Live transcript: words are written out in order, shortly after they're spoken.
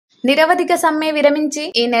నిరవధిక సమ్మె విరమించి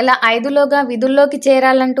ఈ నెల 5లోగా విధుల్లోకి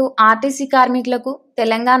చేరాలంటూ ఆర్టీసీ కార్మికులకు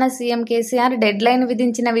Telangana CM KCR dead line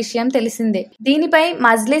విధించిన విషయం తెలిసిందే. దీనిపై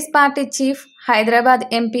Majlis party chief, Hyderabad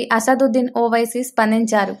MP Asaduddin Owaisi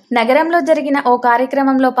స్పందించారు. నగరంలో జరిగిన ఓ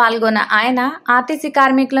కార్యక్రమంలో పాల్గొన్న ఆయన ఆర్టీసీ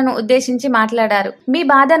కార్మికులను ఉద్దేశించి మాట్లాడారు. మీ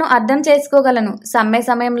బాధను అర్థం చేసుకోగలను. సమ్మె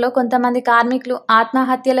సమయంలో కొంతమంది కార్మికులు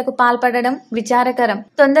ఆత్మహత్యలకు పాల్పడడం విచారకరం.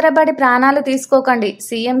 తొందరపడి ప్రాణాలు తీసుకోకండి.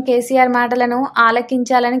 సీఎం కేసీఆర్ మాటలను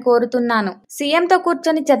ఆలకించాలని కోరుతున్నాను. సీఎంతో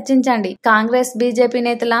కూర్చొని చర్చించండి. కాంగ్రెస్, బీజేపీ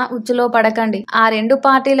నేతల ఉచ్చులో పడకండి. ఆ రెండు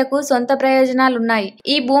పార్టీలకు సొంత ప్రయోజనాలున్నాయి.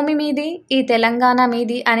 ఈ భూమి మీది, ఈ తెలంగాణ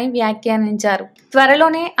మీది అని వ్యాఖ్యానించారు.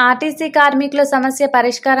 త్వరలోనే ఆర్టీసీ కార్మికుల సమస్య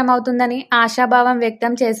పరిష్కారం అవుతుందని ఆశాభావం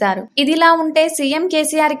వ్యక్తం చేశారు. ఇదిలా ఉంటే సీఎం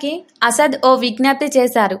కేసీఆర్ కి అసద్ ఓ విజ్ఞప్తి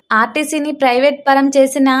చేశారు. ఆర్టీసీని ప్రైవేట్ పరం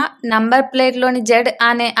చేసిన నంబర్ ప్లేట్ లోని జడ్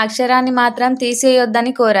అనే అక్షరాన్ని మాత్రం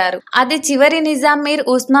తీసేయొద్దని కోరారు. అది చివరి నిజాం మీర్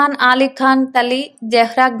ఉస్మాన్ అలీ ఖాన్ తల్లి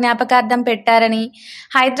జహ్రా జ్ఞాపకార్థం పెట్టారని,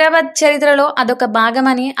 హైదరాబాద్ చరిత్రలో అదొక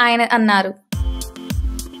భాగమని ఆయన అన్నారు.